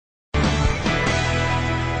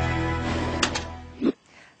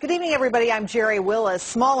Good evening, everybody. I'm Jerry Willis.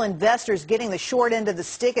 Small investors getting the short end of the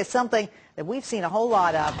stick is something that we've seen a whole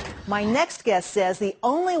lot of. My next guest says the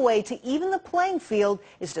only way to even the playing field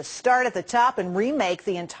is to start at the top and remake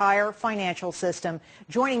the entire financial system.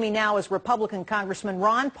 Joining me now is Republican Congressman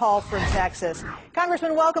Ron Paul from Texas.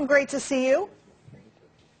 Congressman, welcome. Great to see you.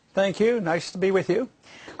 Thank you. Nice to be with you.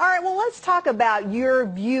 All right, well, let's talk about your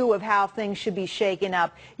view of how things should be shaken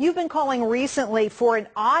up. You've been calling recently for an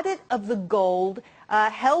audit of the gold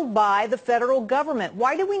held by the federal government.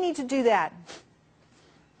 Why do we need to do that?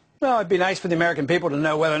 Well, it'd be nice for the American people to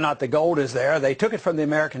know whether or not the gold is there. They took it from the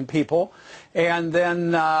American people, and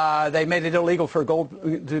then they made it illegal for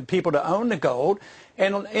people to own the gold.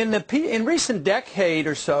 And in recent decade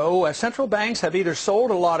or so, central banks have either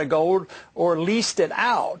sold a lot of gold or leased it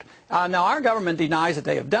out. Now, our government denies that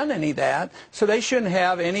they have done any of that, so they shouldn't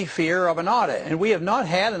have any fear of an audit. And we have not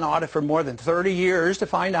had an audit for more than 30 years to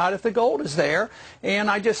find out if the gold is there. And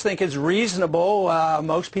I just think it's reasonable.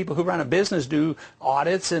 Most people who run a business do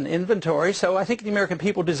audits and inventory, so I think the American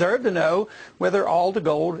people deserve to know whether all the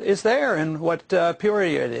gold is there and what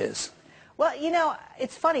purity it is. Well, you know,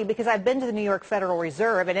 it's funny because I've been to the New York Federal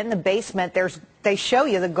Reserve, and in the basement they show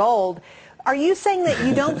you the gold. Are you saying that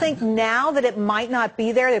you don't think now that it might not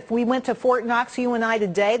be there? If we went to Fort Knox, you and I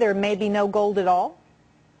today, there may be no gold at all?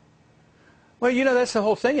 Well, you know, that's the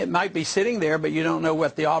whole thing. It might be sitting there, but you don't know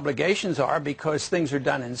what the obligations are because things are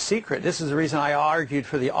done in secret. This is the reason I argued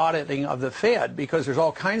for the auditing of the Fed, because there's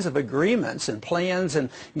all kinds of agreements and plans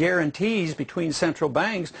and guarantees between central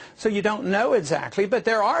banks, so you don't know exactly. But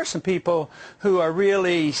there are some people who are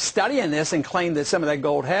really studying this and claim that some of that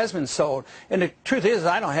gold has been sold. And the truth is,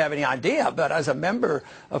 I don't have any idea, but as a member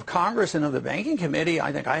of Congress and of the Banking Committee,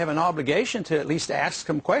 I think I have an obligation to at least ask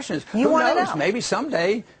some questions. Who knows? Maybe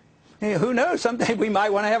someday... Hey, who knows? Someday we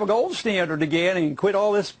might want to have a gold standard again and quit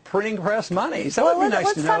all this printing press money. So it'd be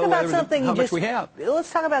nice to know how much we have.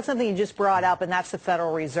 Let's talk about something you just brought up, and that's the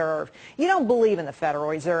Federal Reserve. You don't believe in the Federal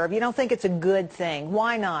Reserve. You don't think it's a good thing.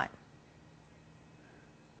 Why not?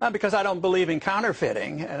 Because I don't believe in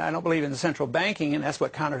counterfeiting, and I don't believe in central banking, and that's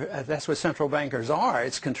what central bankers are.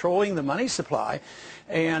 It's controlling the money supply,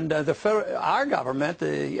 and our government,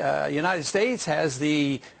 the United States, has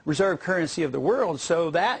the reserve currency of the world. So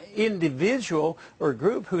that individual or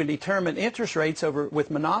group who can determine interest rates with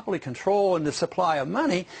monopoly control and the supply of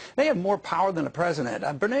money, they have more power tern the president.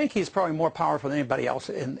 Bernanke is probably more powerful than anybody else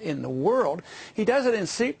in the world. He does it in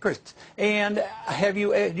secret. And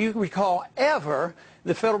do you recall ever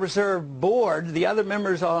the Federal Reserve Board, the other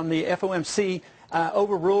members on the FOMC,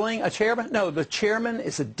 overruling a chairman? No, the chairman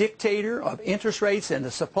is a dictator of interest rates and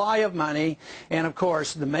the supply of money. And, of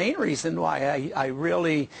course, the main reason why I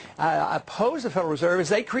really oppose the Federal Reserve is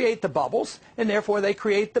they create the bubbles, and therefore they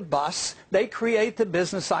create the busts. They create the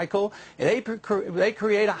business cycle. They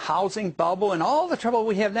create a housing bubble. And all the trouble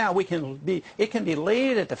we have now, it can be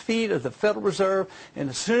laid at the feet of the Federal Reserve. And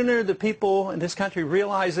the sooner the people in this country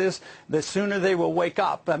realize this, the sooner they will wake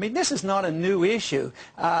up. I mean, this is not a new issue.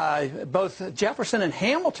 Both Jefferson and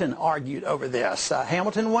Hamilton argued over this.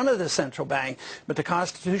 Hamilton wanted the central bank, but the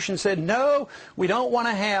Constitution said, no, we don't want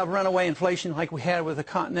to have runaway inflation like we had with the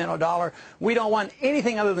continental dollar. We don't want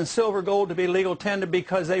anything other than silver gold to be legal tender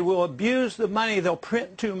because they will abuse the money. They'll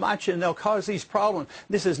print too much and they'll cause these problems.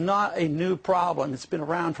 This is not a new problem. It's been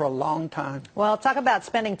around for a long time. Well, talk about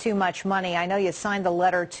spending too much money. I know you signed the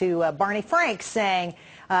letter to Barney Frank saying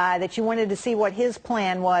that you wanted to see what his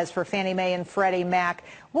plan was for Fannie Mae and Freddie Mac.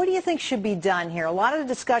 What do you think should be done here? A lot of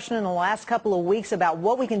discussion in the last couple of weeks about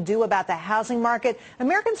what we can do about the housing market.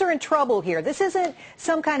 Americans are in trouble here. This isn't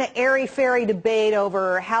some kind of airy-fairy debate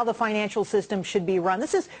over how the financial system should be run.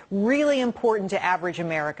 This is really important to average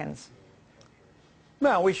Americans.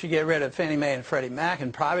 Well, we should get rid of Fannie Mae and Freddie Mac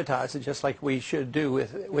and privatize it just like we should do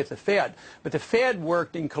with the Fed. But the Fed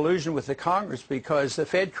worked in collusion with the Congress because the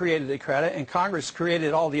Fed created the credit and Congress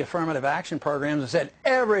created all the affirmative action programs and said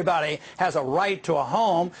everybody has a right to a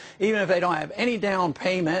home, even if they don't have any down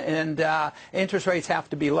payment, and interest rates have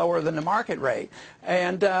to be lower than the market rate.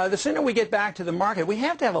 And the sooner we get back to the market, we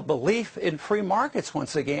have to have a belief in free markets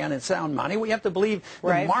once again and sound money. We have to believe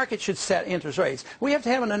the market should set interest rates. We have to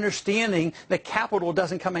have an understanding that capital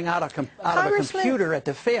doesn't coming out of a computer at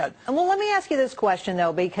the Fed. Well, let me ask you this question,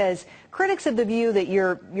 though, because critics of the view that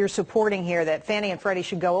you're supporting here, that Fannie and Freddie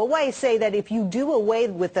should go away, say that if you do away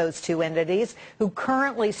with those two entities who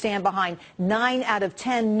currently stand behind 9 out of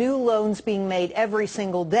 10 new loans being made every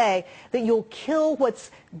single day, that you'll kill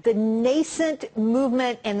what's the nascent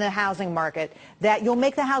movement in the housing market, that you'll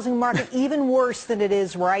make the housing market even worse than it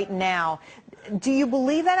is right now. Do you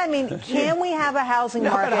believe that? I mean, can we have a housing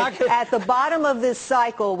market at the bottom of this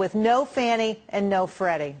cycle with no Fannie and no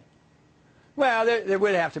Freddie? Well, there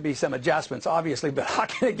would have to be some adjustments, obviously, but how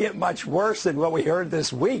can it get much worse than what we heard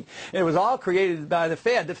this week? It was all created by the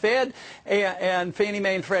Fed. The Fed and Fannie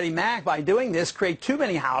Mae and Freddie Mac, by doing this, create too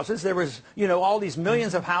many houses. There was, all these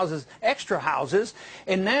millions of houses, extra houses,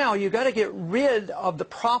 and now you've got to get rid of the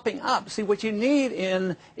propping up. See, what you need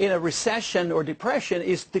in a recession or depression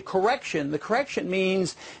is the correction. The correction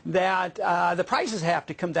means that the prices have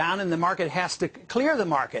to come down and the market has to clear the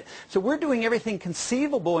market. So we're doing everything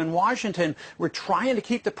conceivable in Washington. We're trying to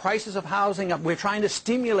keep the prices of housing up. We're trying to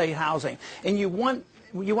stimulate housing. And you want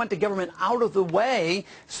the government out of the way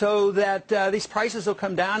so that these prices will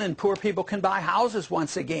come down and poor people can buy houses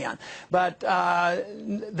once again. But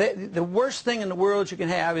the worst thing in the world you can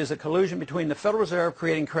have is a collusion between the Federal Reserve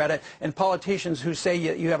creating credit and politicians who say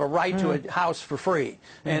you have a right to a house for free.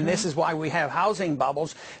 And this is why we have housing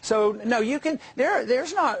bubbles. So, no,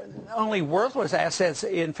 there's not only worthless assets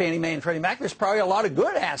in Fannie Mae and Freddie Mac, there's probably a lot of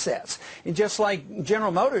good assets. And just like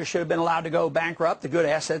General Motors should have been allowed to go bankrupt, the good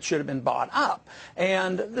assets should have been bought up.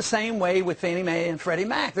 And the same way with Fannie Mae and Freddie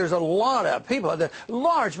Mac. There's a lot of people, the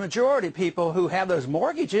large majority of people who have those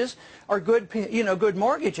mortgages are good, good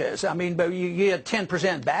mortgages. I mean, but you get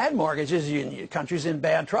 10% bad mortgages, your country's in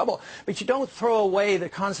bad trouble. But you don't throw away the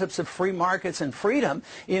concepts of free markets and freedom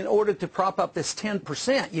in order to prop up this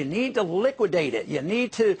 10%. You need to liquidate it. You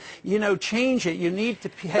need to, change it. You need to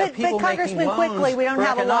have people making loans. But Congressman, quickly, we don't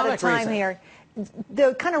have a lot of time reason. here.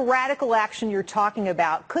 The kind of radical action you're talking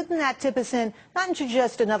about, couldn't that tip us in, not into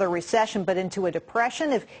just another recession, but into a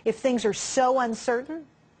depression if things are so uncertain?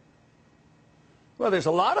 Well, there's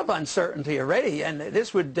a lot of uncertainty already, and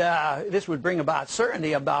this would bring about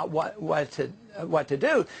certainty about what to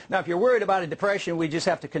do. Now, if you're worried about a depression, we just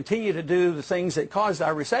have to continue to do the things that caused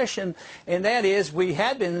our recession, and that is we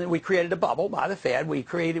created a bubble by the Fed. We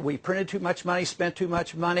printed too much money, spent too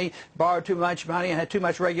much money, borrowed too much money, and had too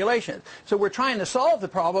much regulation. So we're trying to solve the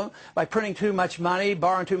problem by printing too much money,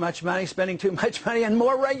 borrowing too much money, spending too much money, and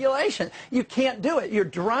more regulation. You can't do it. You're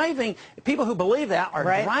driving, people who believe that are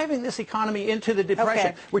driving this economy into the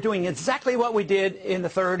depression. Okay. We're doing exactly what we did in the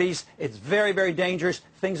 30s. It's very, very dangerous.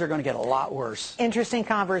 Things are going to get a lot worse. Interesting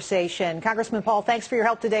conversation. Congressman Paul, thanks for your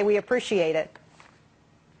help today. We appreciate it.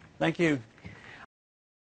 Thank you.